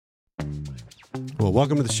Well,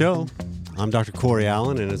 welcome to the show. I'm Dr. Corey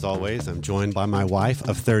Allen, and as always, I'm joined by my wife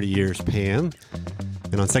of 30 years, Pam.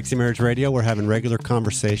 And on Sexy Marriage Radio, we're having regular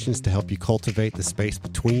conversations to help you cultivate the space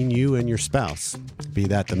between you and your spouse, be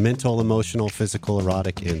that the mental, emotional, physical,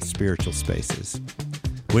 erotic, and spiritual spaces.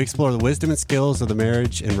 We explore the wisdom and skills of the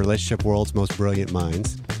marriage and relationship world's most brilliant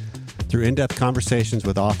minds through in-depth conversations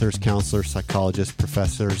with authors, counselors, psychologists,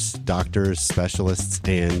 professors, doctors, specialists,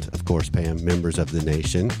 and, of course, Pam, members of the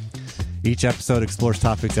nation. Each episode explores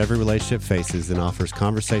topics every relationship faces and offers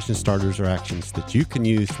conversation starters or actions that you can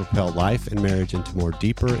use to propel life and marriage into more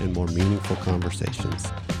deeper and more meaningful conversations.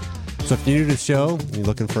 So if you're new to the show and you're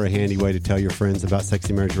looking for a handy way to tell your friends about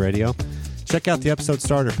Sexy Marriage Radio, check out the episode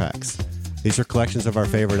starter packs. These are collections of our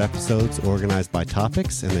favorite episodes organized by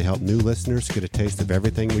topics, and they help new listeners get a taste of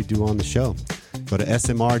everything we do on the show. Go to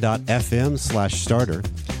smr.fm/starter.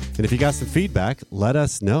 And if you got some feedback, let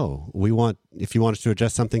us know. If you want us to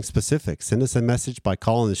address something specific, send us a message by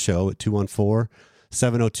calling the show at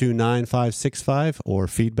 214-702-9565 or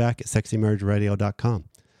feedback@sexymarriageradio.com.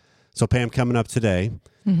 So Pam, coming up today,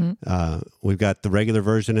 we've got the regular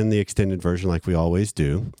version and the extended version like we always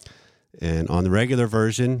do. And on the regular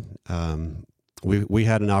version, we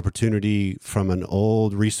had an opportunity from an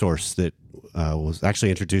old resource that was actually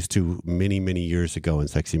introduced to many, many years ago in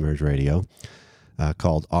Sexy Marriage Radio.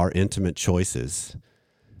 Called Our Intimate Choices.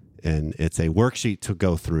 And it's a worksheet to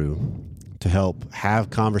go through to help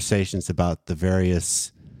have conversations about the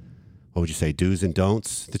various, what would you say, do's and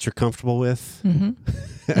don'ts that you're comfortable with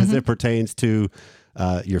as it pertains to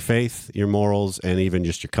your faith, your morals, and even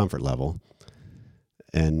just your comfort level.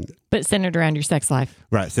 But centered around your sex life.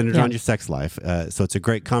 Right, centered around your sex life. So it's a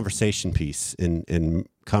great conversation piece in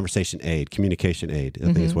conversation aid, communication aid,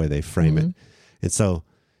 I think is the way they frame it. And so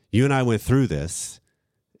you and I went through this,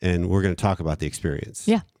 and we're going to talk about the experience.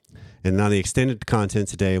 Yeah. And on the extended content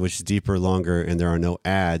today, which is deeper, longer, and there are no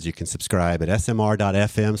ads, you can subscribe at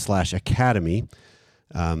smr.fm/academy.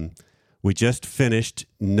 We just finished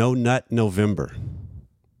No Nut November.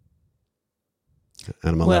 And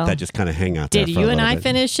I'm going to let that just kind of hang out there. Did you and I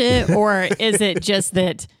finish it, or is it just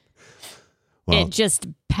that it just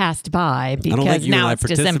passed by because now it's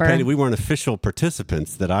December? We weren't official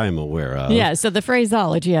participants that I am aware of. Yeah, so the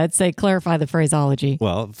phraseology, I'd say clarify the phraseology.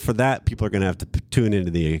 Well, for that, people are going to have to tune into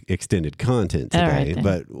the extended content today. Right,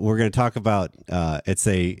 but we're going to talk about, it's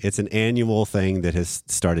an annual thing that has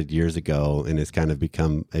started years ago and has kind of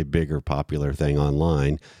become a bigger popular thing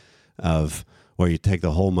online of where you take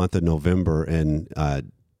the whole month of November and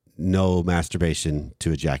no masturbation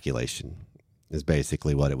to ejaculation is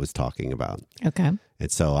basically what it was talking about. Okay. And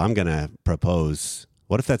so I'm going to propose,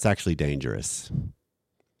 what if that's actually dangerous?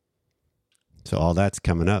 So all that's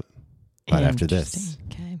coming up right after this.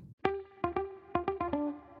 Okay.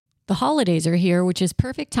 The holidays are here, which is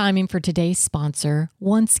perfect timing for today's sponsor,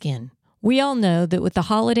 OneSkin. We all know that with the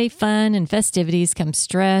holiday fun and festivities comes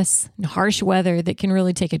stress and harsh weather that can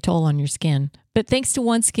really take a toll on your skin. But thanks to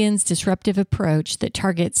OneSkin's disruptive approach that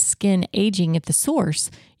targets skin aging at the source,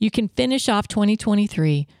 you can finish off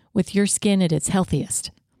 2023 with your skin at its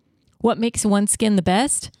healthiest. What makes OneSkin the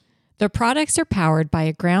best? Their products are powered by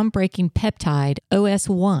a groundbreaking peptide,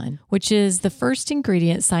 OS1, which is the first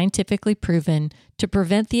ingredient scientifically proven to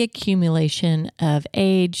prevent the accumulation of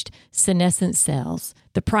aged senescent cells,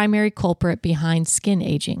 the primary culprit behind skin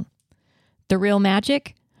aging. The real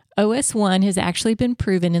magic? OS1 has actually been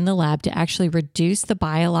proven in the lab to actually reduce the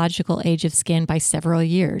biological age of skin by several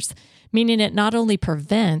years, meaning it not only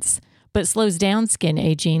prevents, but slows down skin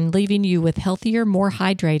aging, leaving you with healthier, more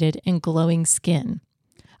hydrated, and glowing skin.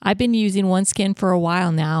 I've been using OneSkin for a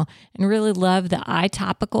while now and really love the eye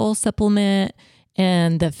topical supplement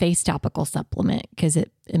and the face topical supplement because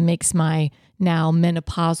it makes my now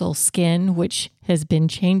menopausal skin, which has been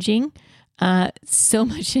changing, so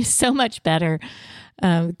much better.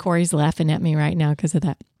 Corey's laughing at me right now because of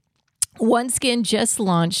that. OneSkin just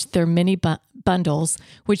launched their mini bundles,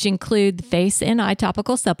 which include the face and eye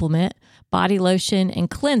topical supplement, body lotion, and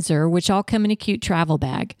cleanser, which all come in a cute travel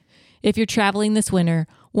bag. If you're traveling this winter,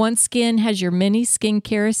 OneSkin has your mini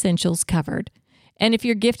skincare essentials covered. And if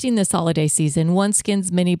you're gifting this holiday season,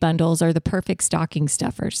 OneSkin's mini bundles are the perfect stocking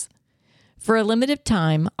stuffers. For a limited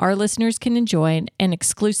time, our listeners can enjoy an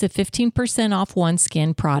exclusive 15% off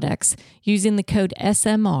OneSkin products using the code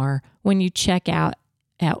SMR when you check out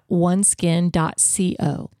at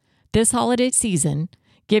oneskin.co. This holiday season,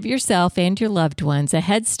 give yourself and your loved ones a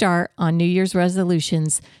head start on New Year's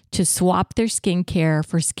resolutions to swap their skincare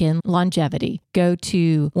for skin longevity. Go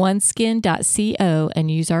to oneskin.co and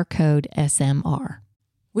use our code SMR.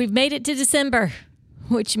 We've made it to December,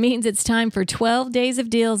 which means it's time for 12 days of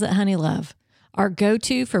deals at Honeylove. our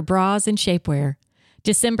go-to for bras and shapewear.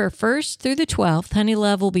 December 1st through the 12th,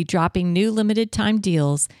 Honeylove will be dropping new limited time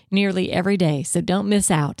deals nearly every day, so don't miss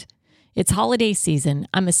out. It's holiday season.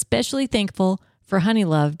 I'm especially thankful for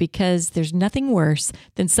Honeylove because there's nothing worse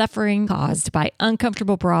than suffering caused by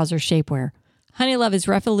uncomfortable bras or shapewear. Honeylove has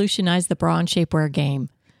revolutionized the bra and shapewear game.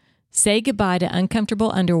 Say goodbye to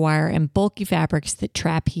uncomfortable underwire and bulky fabrics that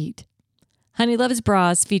trap heat. Honeylove's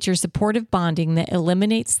bras feature supportive bonding that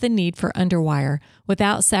eliminates the need for underwire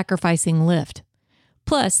without sacrificing lift.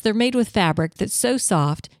 Plus, they're made with fabric that's so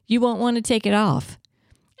soft you won't want to take it off.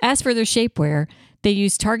 As for their shapewear, they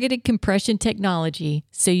use targeted compression technology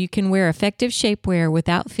so you can wear effective shapewear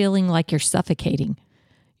without feeling like you're suffocating.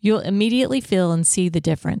 You'll immediately feel and see the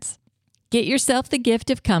difference. Get yourself the gift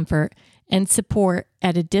of comfort and support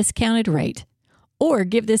at a discounted rate, or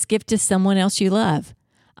give this gift to someone else you love.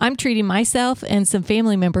 I'm treating myself and some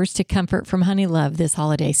family members to comfort from Honeylove this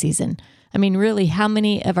holiday season. I mean, really, how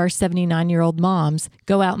many of our 79-year-old moms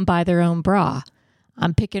go out and buy their own bra?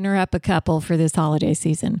 I'm picking her up a couple for this holiday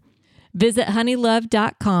season. Visit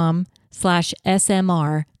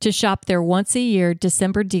honeylove.com/SMR to shop their once-a-year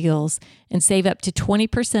December deals and save up to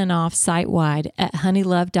 20% off site-wide at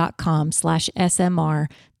honeylove.com/SMR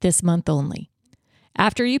this month only.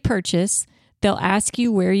 After you purchase, they'll ask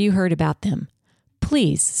you where you heard about them.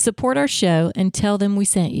 Please support our show and tell them we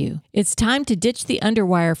sent you. It's time to ditch the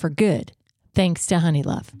underwire for good, thanks to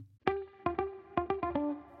Honeylove.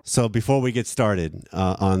 So before we get started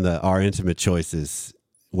on our intimate choices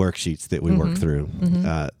worksheets that we work through,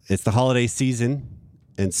 it's the holiday season,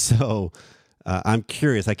 and so I'm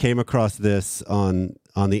curious. I came across this on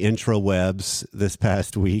the intrawebs this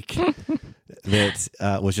past week that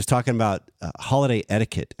was just talking about holiday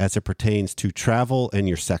etiquette as it pertains to travel and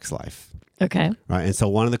your sex life. Okay. Right. And so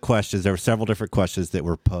one of the questions, there were several different questions that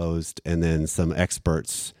were posed, and then some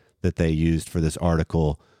experts that they used for this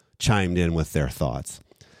article chimed in with their thoughts.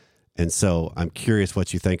 And so I'm curious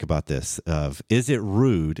what you think about this. Is it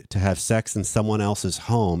rude to have sex in someone else's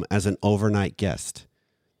home as an overnight guest?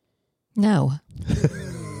 No.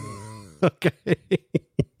 Okay.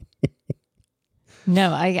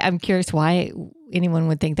 No, I'm curious why anyone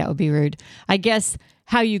would think that would be rude. I guess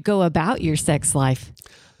how you go about your sex life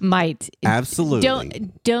might. Absolutely.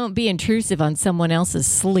 Don't be intrusive on someone else's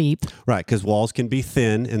sleep. Right, because walls can be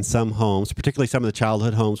thin in some homes, particularly some of the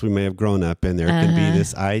childhood homes we may have grown up in. There can be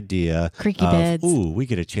this idea creaky of, beds. ooh, we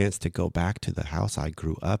get a chance to go back to the house I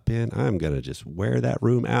grew up in. I'm going to just wear that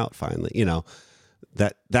room out finally. You know,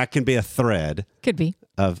 that can be a thread. Could be.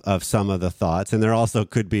 Of some of the thoughts. And there also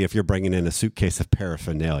could be if you're bringing in a suitcase of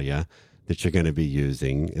paraphernalia that you're going to be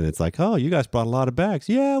using. And it's like, oh, you guys brought a lot of bags.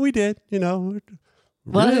 Yeah, we did. You know,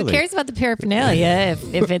 well, really? Who cares about the paraphernalia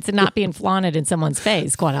if it's not being flaunted in someone's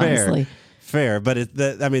face, quite honestly. Fair. But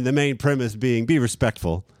the main premise being be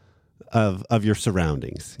respectful of your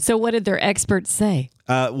surroundings. So what did their experts say?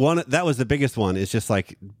 That was the biggest one, is just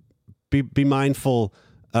like be mindful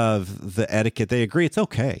of the etiquette. They agree it's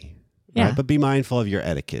okay. Yeah. Right? But be mindful of your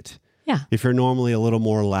etiquette. Yeah. If you're normally a little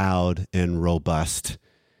more loud and robust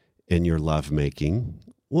in your lovemaking,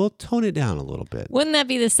 we'll tone it down a little bit. Wouldn't that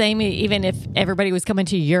be the same even if everybody was coming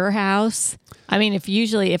to your house? I mean, if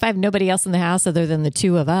I have nobody else in the house other than the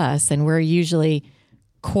two of us, and we're usually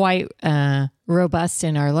quite robust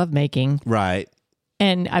in our lovemaking. Right.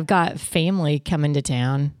 And I've got family coming to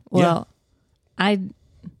town. Well,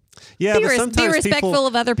 yeah, be respectful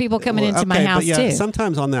of other people coming into my house too.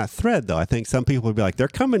 Sometimes on that thread, though, I think some people would be like, "They're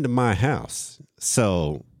coming to my house,"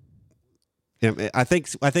 so I think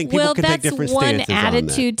people can take different stances on that. That's one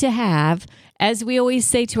attitude to have, as we always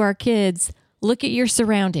say to our kids: look at your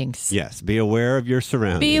surroundings. Yes, be aware of your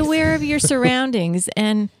surroundings. Be aware of your surroundings,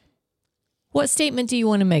 and what statement do you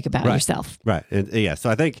want to make about yourself? Right, and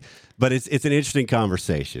so I think, but it's an interesting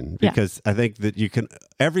conversation because I think that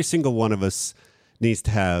every single one of us needs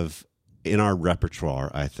to have in our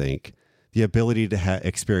repertoire, I think, the ability to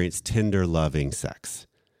experience tender, loving sex.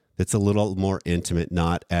 That's a little more intimate,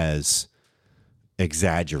 not as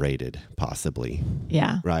exaggerated, possibly.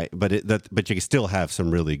 Yeah. Right. But you can still have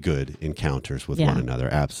some really good encounters with one another.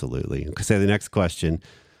 Absolutely. So the next question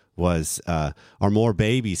was, are more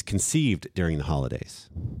babies conceived during the holidays?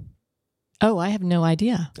 Oh, I have no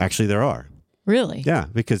idea. Actually, there are. Really? Yeah,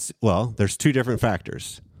 because, there's two different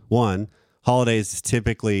factors. One, holidays is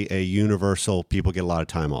typically a universal, people get a lot of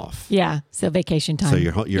time off. Yeah, so vacation time. So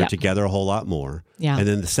you're together a whole lot more. Yeah. And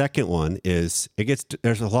then the second one is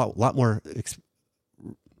there's a lot more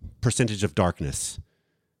percentage of darkness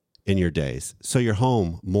in your days. So you're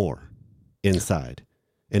home more inside.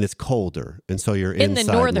 and it's colder, and so you're in the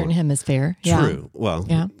inside northern more. hemisphere. Yeah. True. Well,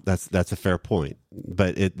 Yeah. that's a fair point.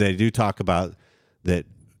 But they do talk about that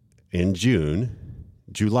in June,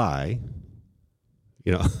 July,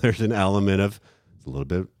 there's an element of a little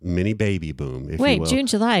bit mini baby boom, if you Wait, will. June,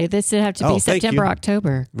 July. This would have to be thank September, you.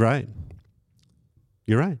 October. Right.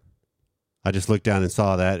 You're right. I just looked down and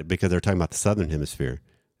saw that because they're talking about the southern hemisphere,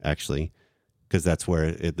 actually, because that's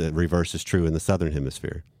where the reverse is true in the southern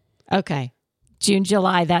hemisphere. Okay. June,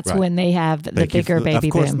 July, that's Right. when they have the Thank you. bigger baby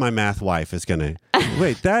Of course, boom. my math wife is going to,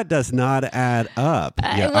 wait, that does not add up.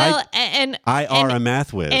 I are a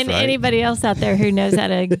math whiz, and right? anybody else out there who knows how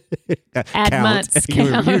to add Count. months, You were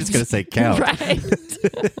count. just going to say count. Right.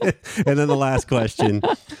 And then the last question,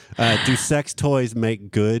 do sex toys make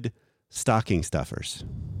good stocking stuffers?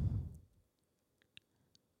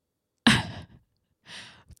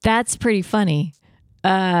 That's pretty funny.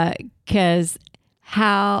 Because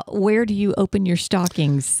where do you open your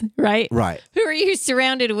stockings, right? Right. Who are you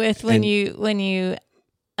surrounded with when you And the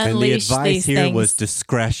unleash advice these here things? was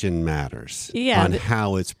discretion matters on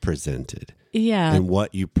how it's presented Yeah. and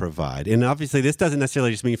what you provide. And obviously, this doesn't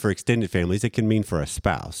necessarily just mean for extended families. It can mean for a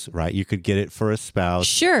spouse, right? You could get it for a spouse.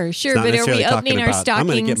 Sure. It's But not are necessarily we talking opening our about, I'm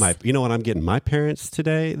going stockings? to get you know what I'm getting my parents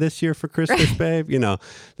this year for Christmas, babe?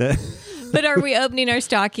 But are we opening our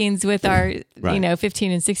stockings with our, Right.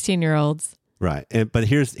 15 and 16-year-olds? Right. But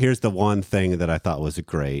here's the one thing that I thought was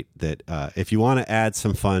great, that if you want to add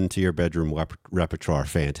some fun to your bedroom repertoire,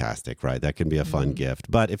 fantastic, right? That can be a fun gift.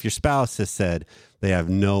 But if your spouse has said they have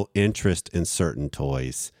no interest in certain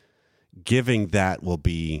toys, giving that will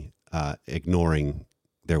be ignoring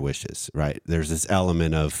their wishes, right? There's this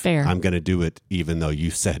element of, Fair. I'm going to do it even though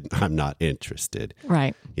you said I'm not interested.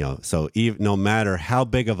 Right. So no matter how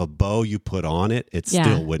big of a bow you put on it, it Yeah.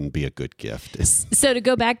 still wouldn't be a good gift. So to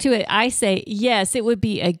go back to it, I say, yes, it would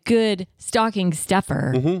be a good stocking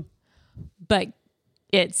stuffer. Mm-hmm. But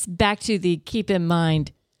it's back to the keep in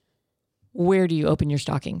mind, where do you open your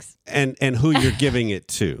stockings? And who you're giving it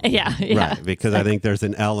to. Yeah. Right, because I think there's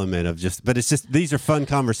an element of but it's just, these are fun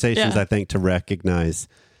conversations, Yeah. I think, to recognize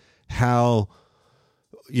how,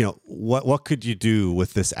 what could you do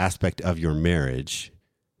with this aspect of your marriage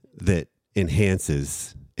that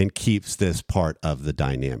enhances and keeps this part of the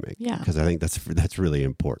dynamic. Yeah. Because I think that's really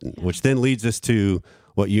important, which then leads us to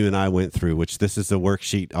what you and I went through, which this is the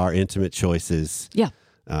worksheet, Our Intimate Choices. Yeah.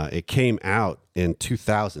 It came out in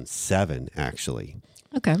 2007, actually.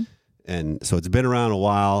 Okay. And so it's been around a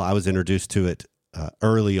while. I was introduced to it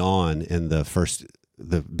early on in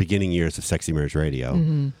the beginning years of Sexy Marriage Radio.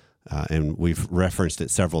 Mm-hmm. And we've referenced it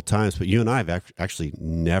several times, but you and I have actually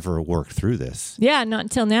never worked through this. Yeah, not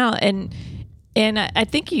until now. And I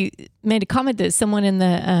think you made a comment that someone in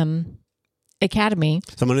the Academy.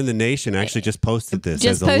 Someone in the nation actually just posted this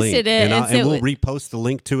Just as a link. posted it, And and so we'll repost the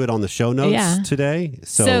link to it on the show notes today.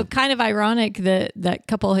 So kind of ironic that that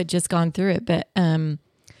couple had just gone through it. But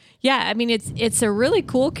yeah, I mean, it's a really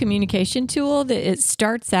cool communication tool that it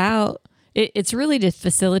starts out. It's really to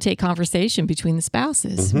facilitate conversation between the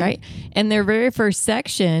spouses, right? And their very first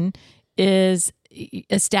section is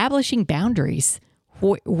establishing boundaries.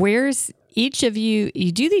 Where's each of you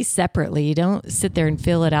do these separately. You don't sit there and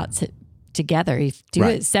fill it out together. You do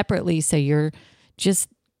it separately, so you're just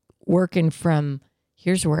working from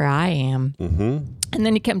here's where I am. And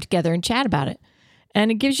then you come together and chat about it. And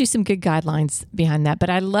it gives you some good guidelines behind that. But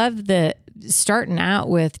I love the starting out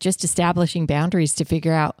with just establishing boundaries to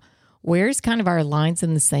figure out where's kind of our lines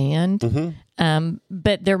in the sand.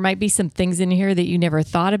 But there might be some things in here that you never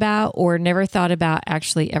thought about or never thought about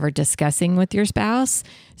actually ever discussing with your spouse.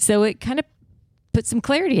 So it kind of puts some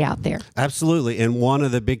clarity out there. Absolutely. And one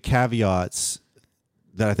of the big caveats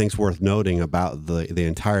that I think is worth noting about the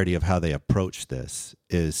entirety of how they approach this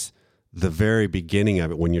is the very beginning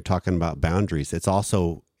of it. When you're talking about boundaries, it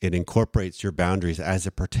incorporates your boundaries as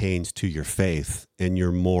it pertains to your faith and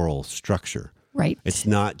your moral structure. Right. It's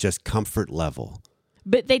not just comfort level.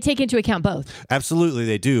 But they take into account both. Absolutely,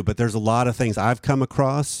 they do. But there's a lot of things I've come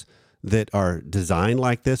across that are designed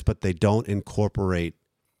like this, but they don't incorporate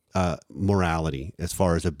morality as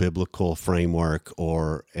far as a biblical framework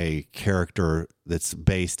or a character that's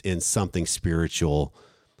based in something spiritual.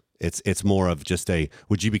 It's more of just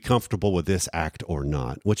would you be comfortable with this act or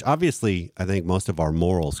not? Which obviously I think most of our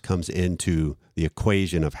morals comes into the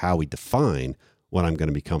equation of how we define what I'm going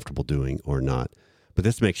to be comfortable doing or not. But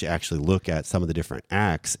this makes you actually look at some of the different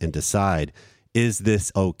acts and decide, is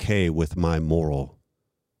this okay with my moral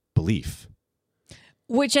belief?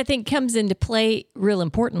 Which I think comes into play real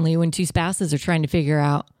importantly when two spouses are trying to figure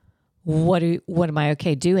out what am I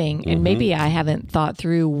okay doing? And maybe I haven't thought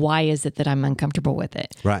through why is it that I'm uncomfortable with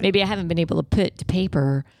it. Right. Maybe I haven't been able to put to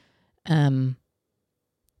paper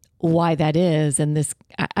why that is. And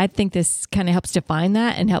I think this kind of helps define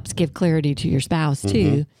that and helps give clarity to your spouse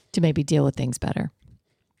too, to maybe deal with things better.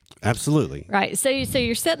 Absolutely. Right. So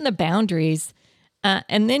you're setting the boundaries,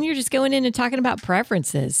 and then you're just going in and talking about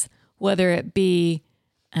preferences, whether it be,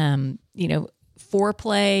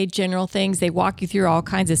 foreplay, general things. They walk you through all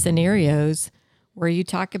kinds of scenarios where you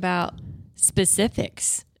talk about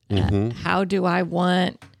specifics. How do I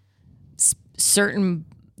want certain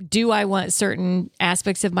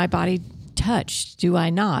aspects of my body touched? Do I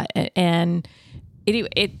not? And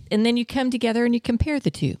and then you come together and you compare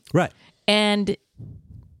the two. Right. And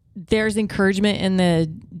there's encouragement in the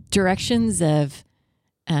directions of,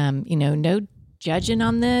 no judging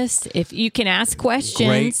on this. If you can ask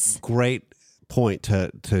questions. Great point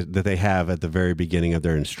that they have at the very beginning of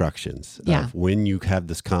their instructions. Yeah. Of when you have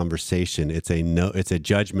this conversation, it's a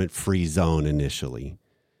judgment-free zone initially.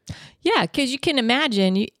 Yeah, because you can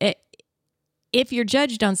imagine if you're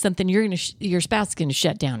judged on something, your spouse is going to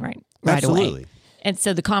shut down right Absolutely. away. And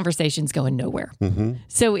so the conversation's going nowhere.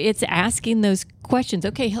 So it's asking those questions.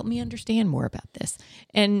 Okay, help me understand more about this.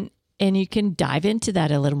 And you can dive into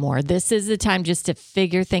that a little more. This is the time just to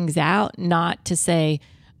figure things out, not to say,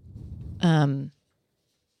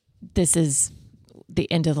 this is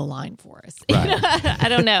the end of the line for us. Right. I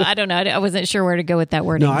don't know. I wasn't sure where to go with that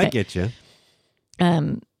wording. No, I get you.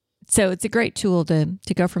 So it's a great tool to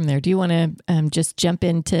go from there. Do you want to just jump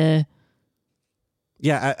into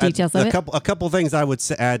details of it? A couple things I would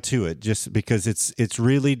add to it, just because it's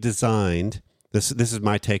really designed. This is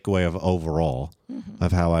my takeaway of overall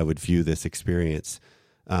of how I would view this experience.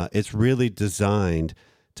 It's really designed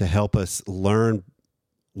to help us learn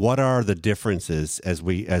what are the differences as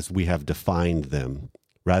we have defined them,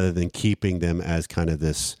 rather than keeping them as kind of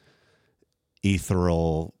this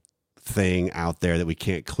ethereal thing out there that we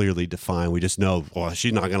can't clearly define. We just know, well,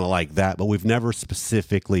 she's not going to like that, but we've never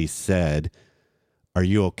specifically said, are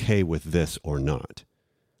you okay with this or not?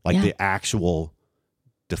 Like the actual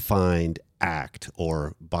defined act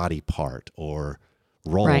or body part or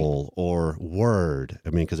role or word. I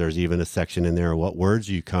mean, because there's even a section in there, what words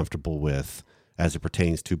are you comfortable with as it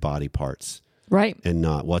pertains to body parts? Right. And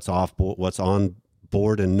not what's on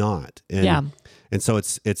board and not. And, and so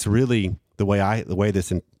it's really the way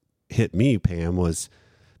this hit me, Pam, was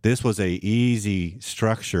this was a easy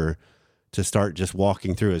structure to start just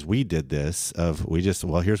walking through as we did this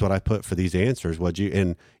here's what I put for these answers.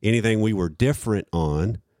 And anything we were different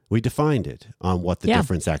on, we defined it on what the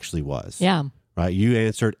difference actually was. Yeah. Right. You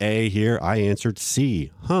answered A here. I answered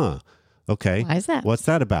C. Okay. Why is that? What's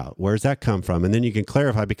that about? Where's that come from? And then you can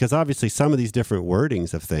clarify, because obviously some of these different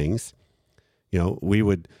wordings of things, we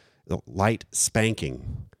would light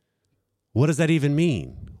spanking. What does that even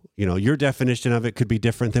mean? Your definition of it could be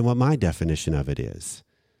different than what my definition of it is.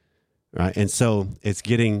 Right. And so it's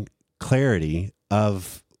getting clarity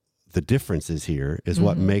of the differences here is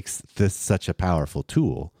what makes this such a powerful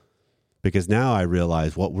tool, because now I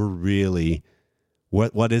realize what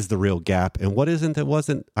is the real gap and what isn't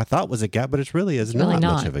that I thought was a gap, but it's really not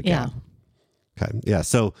much of a gap. Yeah. Okay. Yeah.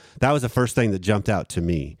 So that was the first thing that jumped out to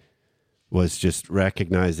me, was just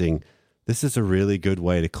recognizing this is a really good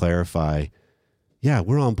way to clarify. Yeah,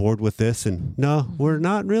 we're on board with this, and no, we're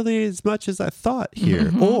not really as much as I thought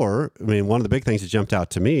here. Or, I mean, one of the big things that jumped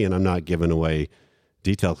out to me, and I'm not giving away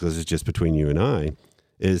details because it's just between you and I,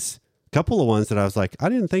 is a couple of ones that I was like, I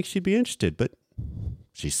didn't think she'd be interested, but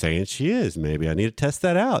she's saying she is. Maybe I need to test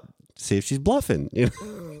that out, see if she's bluffing.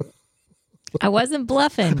 I wasn't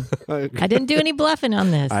bluffing. I didn't do any bluffing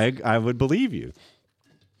on this. I would believe you.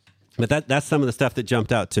 But that's some of the stuff that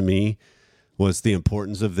jumped out to me, was the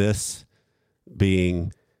importance of this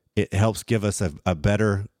being, it helps give us a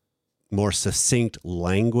better, more succinct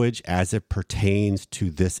language as it pertains to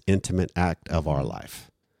this intimate act of our life.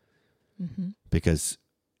 Because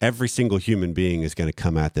every single human being is going to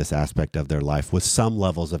come at this aspect of their life with some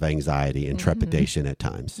levels of anxiety and trepidation at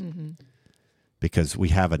times. Because we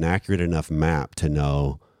have an accurate enough map to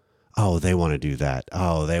know, oh, they want to do that.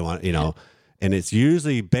 Oh, they want, and it's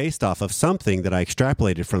usually based off of something that I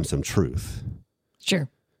extrapolated from some truth. Sure.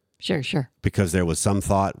 Because there was some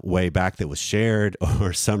thought way back that was shared,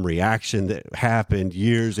 or some reaction that happened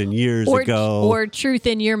years and years ago. Or truth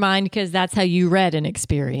in your mind, because that's how you read an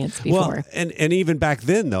experience before. Well, and even back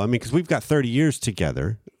then, though, I mean, because we've got 30 years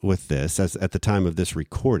together with this at the time of this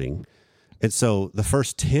recording. And so the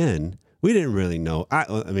first 10, we didn't really know. I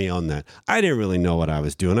didn't really know what I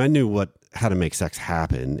was doing. I knew how to make sex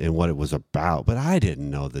happen and what it was about, but I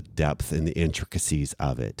didn't know the depth and the intricacies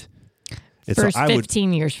of it. And First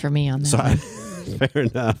 15 years for me on that. Fair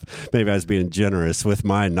enough. Maybe I was being generous with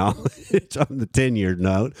my knowledge on the 10-year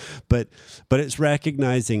note, but it's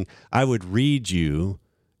recognizing I would read you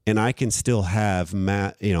and I can still have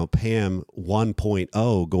Pam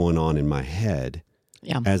 1.0 going on in my head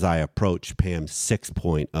as I approach Pam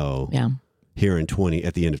 6.0 here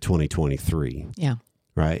at the end of 2023. Yeah.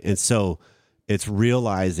 Right. And so it's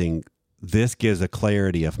realizing this gives a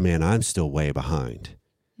clarity of, man, I'm still way behind.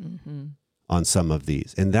 Mm-hmm. On some of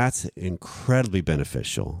these. And that's incredibly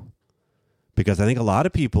beneficial because I think a lot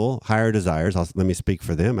of people, higher desires, let me speak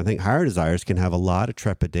for them. I think higher desires can have a lot of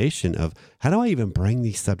trepidation of how do I even bring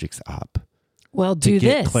these subjects up? Well, do to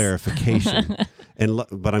get this. clarification.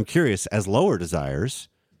 But I'm curious, as lower desires,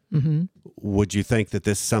 would you think that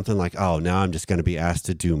this is something like, oh, now I'm just going to be asked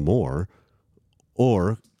to do more?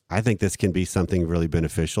 Or I think this can be something really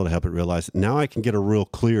beneficial to help it realize now I can get a real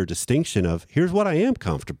clear distinction of here's what I am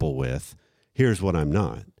comfortable with. Here's what I'm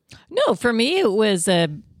not. No, for me, it was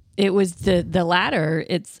the latter.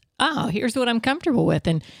 It's, here's what I'm comfortable with.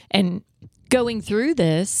 And going through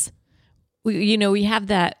this, we have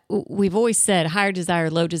that, we've always said higher desire,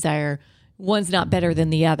 low desire, one's not better than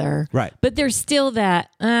the other. Right. But there's still that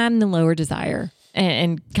I'm the lower desire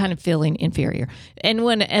and kind of feeling inferior. And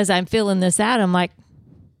as I'm feeling this out, I'm like,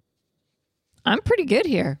 I'm pretty good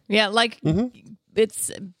here. Yeah. Like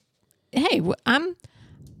it's, hey, I'm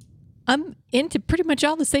into pretty much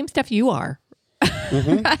all the same stuff you are,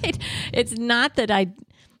 right? It's not that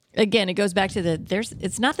again, it goes back to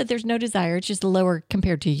it's not that there's no desire. It's just lower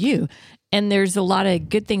compared to you. And there's a lot of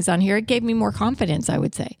good things on here. It gave me more confidence, I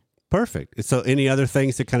would say. Perfect. So any other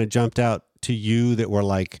things that kind of jumped out to you that were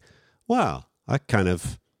like, wow,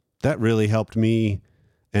 that really helped me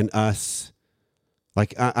and us.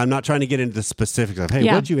 Like, I'm not trying to get into the specifics of, hey,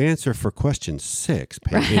 what'd you answer for question 6?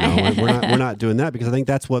 Right. We're not doing that because I think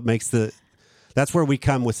that's what makes that's where we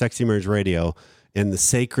come with Sexy Marriage Radio, and the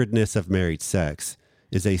sacredness of married sex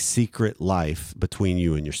is a secret life between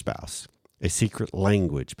you and your spouse, a secret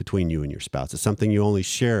language between you and your spouse. It's something you only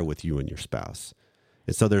share with you and your spouse.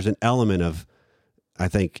 And so there's an element of, I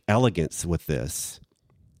think, elegance with this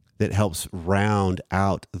that helps round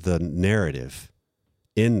out the narrative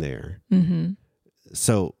in there. Mm-hmm.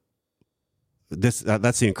 So that's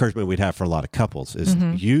the encouragement we'd have for a lot of couples is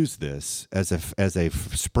use this as a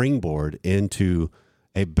springboard into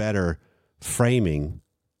a better framing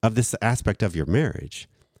of this aspect of your marriage.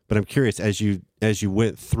 But I'm curious, as you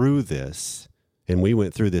went through this, and we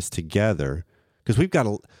went through this together, because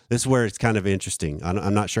this is where it's kind of interesting.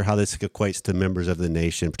 I'm not sure how this equates to members of the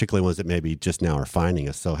nation, particularly ones that maybe just now are finding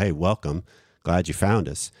us. So, hey, welcome. Glad you found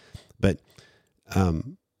us. But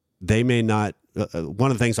they may not.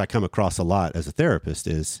 One of the things I come across a lot as a therapist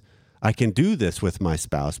is I can do this with my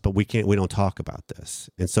spouse, but we don't talk about this.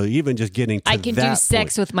 And so even just getting to I can do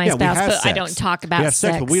sex with my spouse, but I don't talk about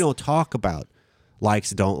sex. But we don't talk about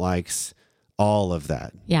likes, don't likes, all of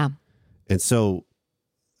that. Yeah. And so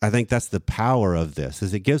I think that's the power of this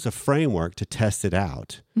is it gives a framework to test it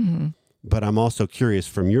out. Mm-hmm. But I'm also curious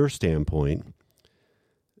from your standpoint,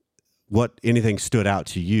 what anything stood out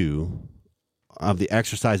to you of the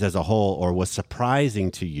exercise as a whole, or was surprising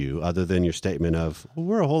to you other than your statement of, well,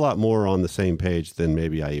 we're a whole lot more on the same page than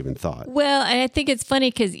maybe I even thought? Well, and I think it's funny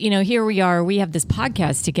because, here we are, we have this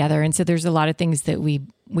podcast together. And so there's a lot of things that we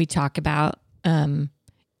talk about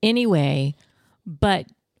anyway, but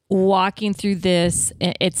walking through this,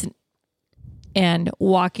 and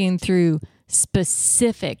walking through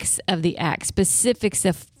specifics of the act, specifics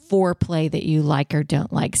of foreplay that you like or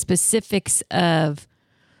don't like, specifics of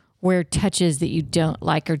where touches that you don't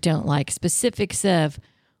like or don't like, specifics of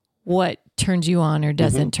what turns you on or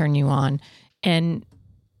doesn't turn you on. And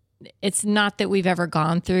it's not that we've ever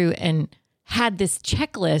gone through and had this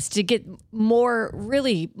checklist to get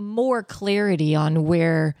more clarity on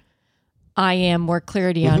where I am, more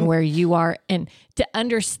clarity on where you are, and to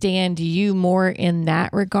understand you more in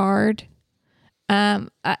that regard.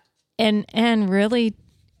 And really,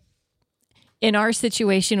 in our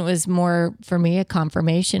situation, it was more for me a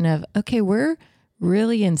confirmation of, okay, we're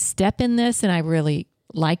really in step in this, and I really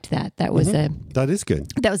liked that. That was that is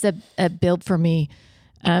good. That was a build for me,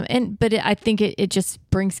 I think it just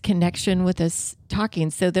brings connection with us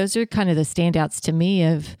talking. So those are kind of the standouts to me.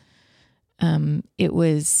 Of it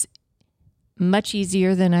was much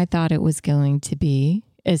easier than I thought it was going to be,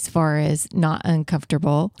 as far as not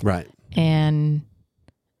uncomfortable, right? And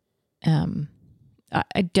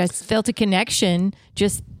I just felt a connection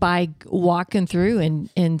just by walking through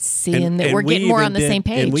and seeing that we're getting more on the same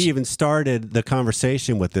page. And we even started the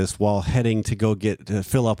conversation with this while heading to go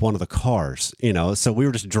fill up one of the cars, So we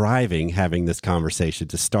were just driving, having this conversation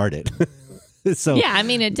to start it. So yeah, I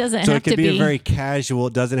mean, it doesn't so have it can to be a very casual.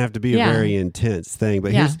 It doesn't have to be a very intense thing.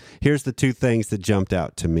 But here's the two things that jumped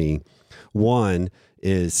out to me. One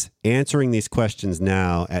is answering these questions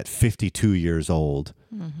now at 52 years old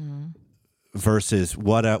versus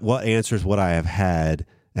what answers would I have had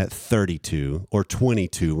at 32 or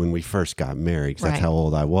 22 when we first got married, because that's how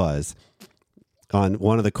old I was. On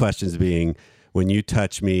one of the questions being, when you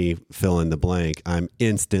touch me, fill in the blank, I'm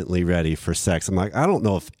instantly ready for sex. I'm like, I don't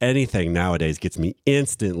know if anything nowadays gets me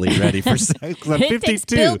instantly ready for sex. I'm 52. Takes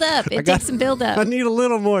build up. It takes some build up. I need a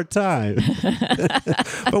little more time.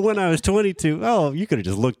 But when I was 22, you could have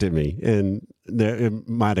just looked at me and it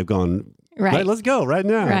might have gone, right, let's go right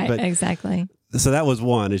now. Right, but, exactly. So that was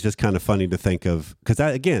one. It's just kind of funny to think of, because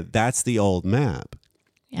that's the old map.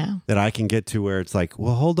 Yeah. That I can get to where it's like,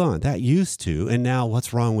 well, hold on, that used to, and now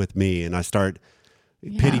what's wrong with me? And I start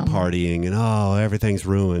pity partying and everything's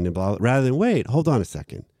ruined and blah, rather than wait, hold on a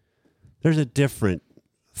second. There's a different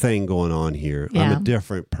thing going on here. Yeah. I'm a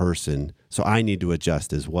different person, so I need to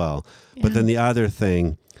adjust as well. Yeah. But then the other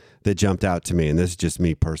thing that jumped out to me, and this is just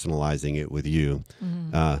me personalizing it with you,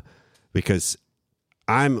 because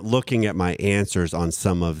I'm looking at my answers on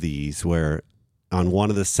some of these where on one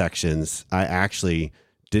of the sections, I actually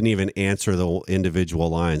didn't even answer the individual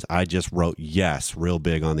lines. I just wrote yes real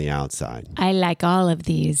big on the outside. I like all of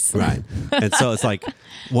these. Right. And so it's like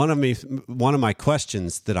one of my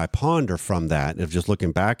questions that I ponder from that, of just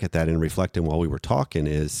looking back at that and reflecting while we were talking,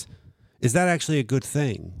 is that actually a good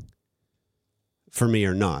thing for me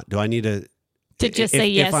or not? Do I need to just say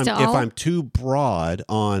yes to all? If I'm too broad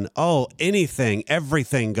on, anything,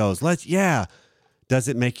 everything goes, does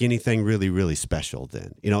it make anything really, really special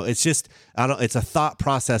then? It's just, it's a thought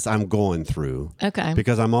process I'm going through. Okay.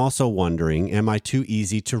 Because I'm also wondering, am I too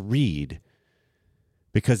easy to read?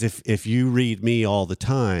 Because if you read me all the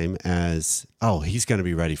time as, he's going to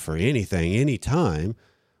be ready for anything, anytime,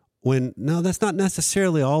 when, no, that's not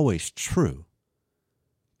necessarily always true.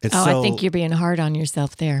 I think you're being hard on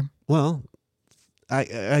yourself there. Well,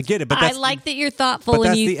 I get it, but I like that you're thoughtful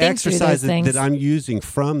and you think through those things. That's the exercise that I'm using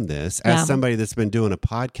from this as somebody that's been doing a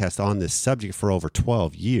podcast on this subject for over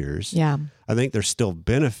 12 years. Yeah. I think there's still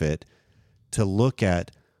benefit to look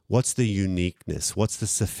at what's the uniqueness, what's the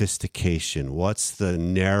sophistication, what's the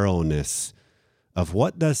narrowness of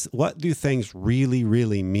what do things really,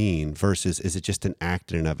 really mean versus is it just an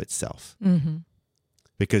act in and of itself? Mm-hmm.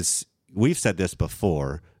 Because we've said this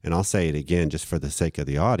before, and I'll say it again just for the sake of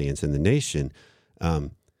the audience and the nation.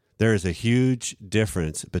 There is a huge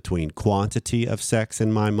difference between quantity of sex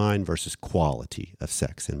in my mind versus quality of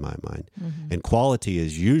sex in my mind. Mm-hmm. And quality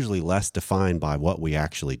is usually less defined by what we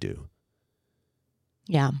actually do.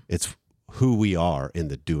 Yeah. It's who we are in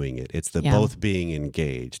the doing it. It's the both being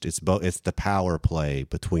engaged. It's the power play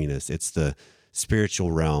between us. It's the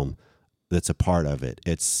spiritual realm that's a part of it.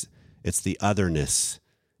 It's the otherness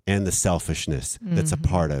and the selfishness that's a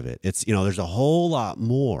part of it. It's, there's a whole lot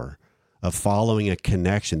more of following a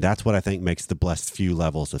connection. That's what I think makes the blessed few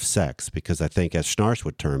levels of sex, because I think, as Schnarch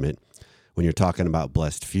would term it, when you're talking about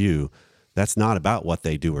blessed few, that's not about what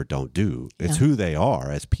they do or don't do. It's who they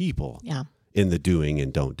are as people in the doing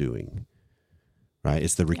and don't doing, right?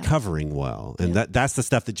 It's the recovering well. And that's the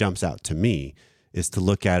stuff that jumps out to me, is to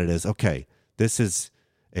look at it as, okay, this is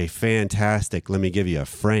a fantastic, let me give you a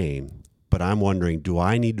frame, but I'm wondering, do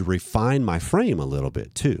I need to refine my frame a little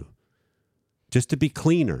bit too? Just to be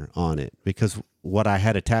cleaner on it, because what I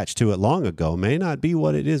had attached to it long ago may not be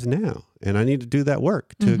what it is now. And I need to do that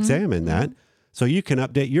work to examine that so you can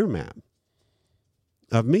update your map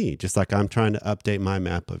of me, just like I'm trying to update my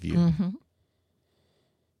map of you. Mm-hmm.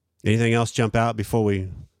 Anything else jump out before we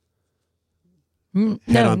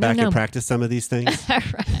head on back and practice some of these things? All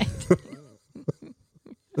right.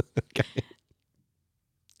 Okay.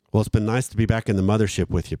 Well, it's been nice to be back in the mothership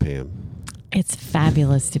with you, Pam. It's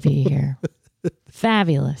fabulous to be here.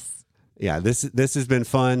 Fabulous. Yeah, this has been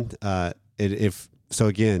fun. If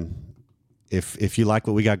you like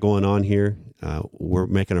what we got going on here, we're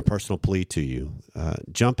making a personal plea to you.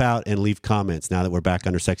 Jump out and leave comments now that we're back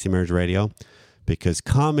under Sexy Marriage Radio, because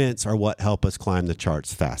comments are what help us climb the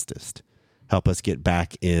charts fastest. Help us get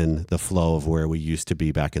back in the flow of where we used to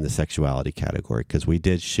be back in the sexuality category, because we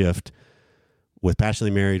did shift. With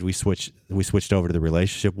Passionately Married, we switched over to the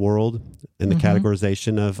relationship world in the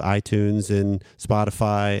categorization of iTunes and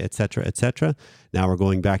Spotify, et cetera, et cetera. Now we're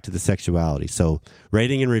going back to the sexuality. So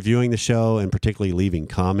rating and reviewing the show, and particularly leaving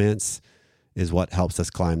comments, is what helps us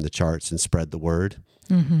climb the charts and spread the word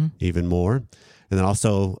even more. And then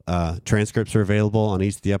also transcripts are available on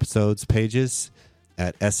each of the episodes pages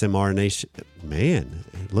at SMR Nation. Man,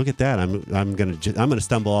 look at that! I'm gonna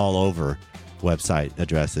stumble all over website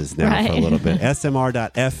addresses now for a little bit.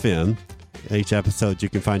 smr.fm. Each episode, you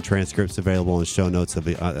can find transcripts available and show notes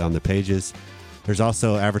on the pages. There's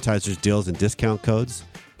also advertisers' deals and discount codes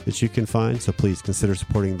that you can find, so please consider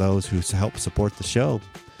supporting those who help support the show.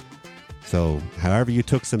 So however you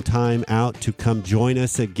took some time out to come join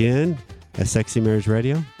us again at Sexy Marriage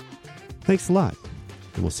Radio, thanks a lot,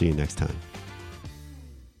 and we'll see you next time.